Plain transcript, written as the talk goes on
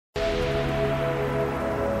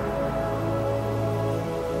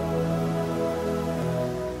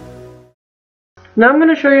Now I'm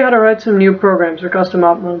going to show you how to write some new programs or custom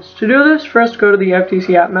op modes. To do this, first go to the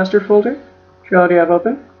FTC App Master folder, which you already have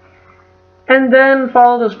open, and then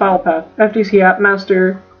follow this file path: FTC App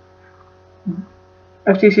Master,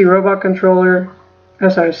 FTC Robot Controller,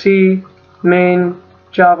 SRC, main,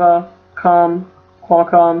 Java, COM,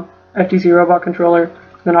 Qualcomm, FTC Robot Controller,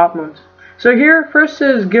 and OpModes. So here, first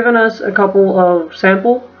is given us a couple of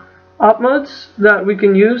sample OpModes that we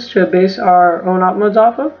can use to base our own OpModes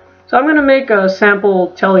off of. So I'm going to make a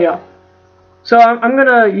sample teleop. So I'm going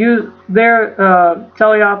to use their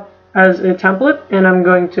teleop as a template, and I'm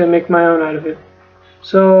going to make my own out of it.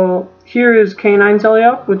 So here is K9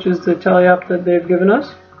 teleop, which is the teleop that they've given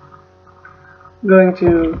us. I'm going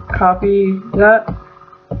to copy that,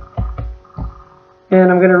 and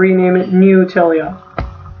I'm going to rename it new teleop.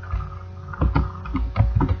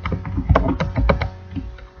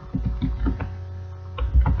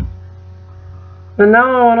 And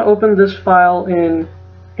now I want to open this file in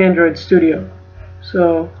Android Studio.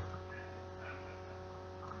 So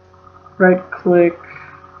right click,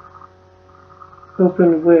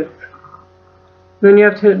 open with. Then you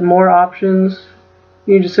have to hit more options.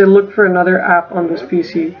 You just say look for another app on this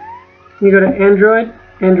PC. You go to Android,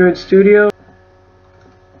 Android Studio,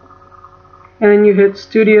 and then you hit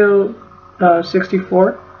Studio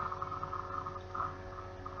 64.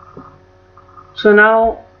 So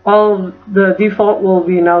now all of the default will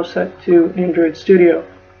be now set to Android Studio.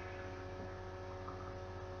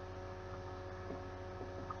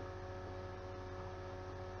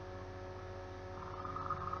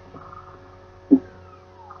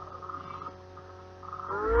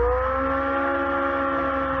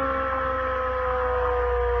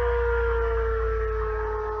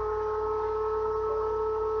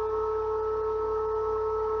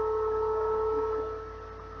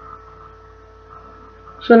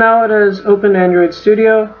 So now it has opened Android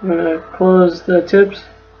Studio. I'm going to close the tips,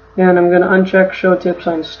 and I'm going to uncheck Show Tips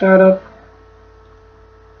on Startup.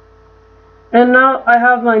 And now I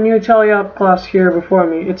have my new teleop class here before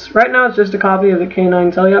me. Right now it's just a copy of the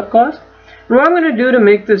K9 teleop class. And what I'm going to do to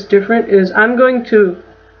make this different is I'm going to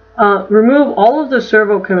remove all of the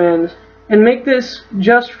servo commands and make this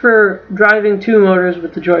just for driving two motors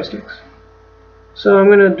with the joysticks. So I'm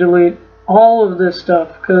going to delete all of this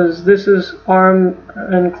stuff, because this is ARM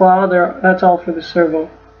and claw, that's all for the servo.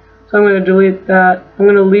 So I'm going to delete that. I'm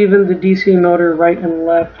going to leave in the DC motor right and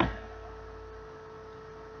left.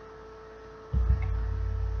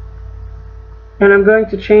 And I'm going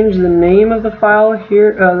to change the name of the file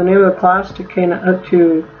here, the name of the class to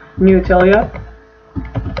new teleop.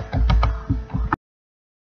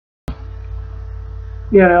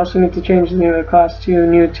 Yeah, and I also need to change the name of the class to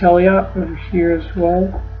new teleop over here as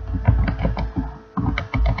well.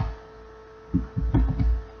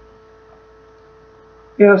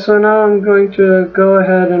 Yeah, so now I'm going to go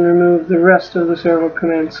ahead and remove the rest of the servo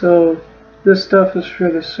command. So this stuff is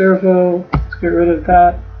for the servo. Let's get rid of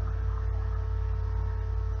that.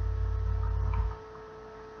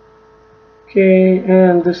 Okay,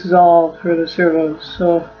 and this is all for the servos.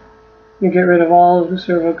 So you get rid of all of the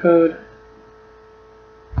servo code.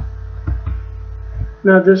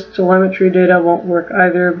 Now this telemetry data won't work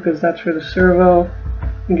either because that's for the servo.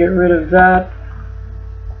 You get rid of that.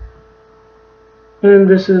 And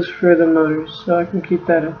this is for the motors, so I can keep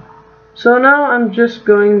that in. So now I'm just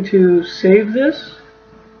going to save this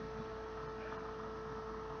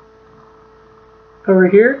over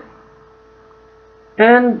here.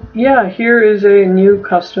 And yeah, here is a new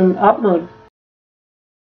custom op mode.